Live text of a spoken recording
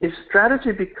If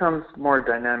strategy becomes more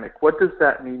dynamic, what does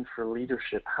that mean for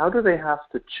leadership? How do they have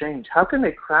to change? How can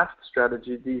they craft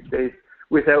strategy these days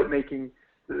without making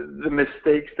the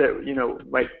mistakes that,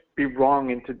 might be wrong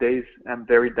in today's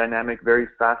very dynamic, very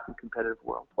fast and competitive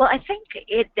world? Well, I think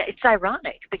it's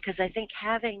ironic because I think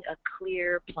having a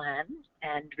clear plan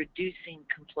and reducing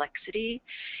complexity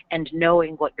and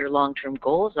knowing what your long-term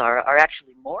goals are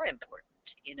actually more important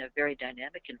in a very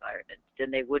dynamic environment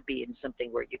than they would be in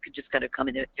something where you could just kind of come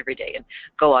in every day and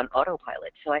go on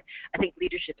autopilot. So I think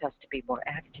leadership has to be more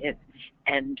active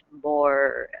and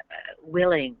more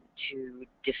willing to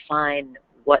define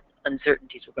what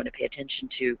uncertainties we're going to pay attention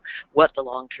to, what the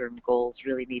long-term goals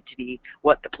really need to be,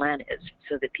 what the plan is,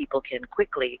 so that people can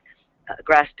quickly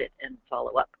grasp it and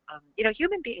follow up.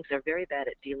 Human beings are very bad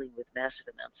at dealing with massive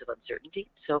amounts of uncertainty.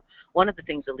 So one of the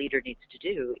things a leader needs to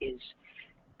do is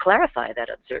clarify that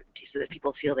uncertainty so that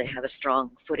people feel they have a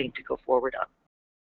strong footing to go forward on.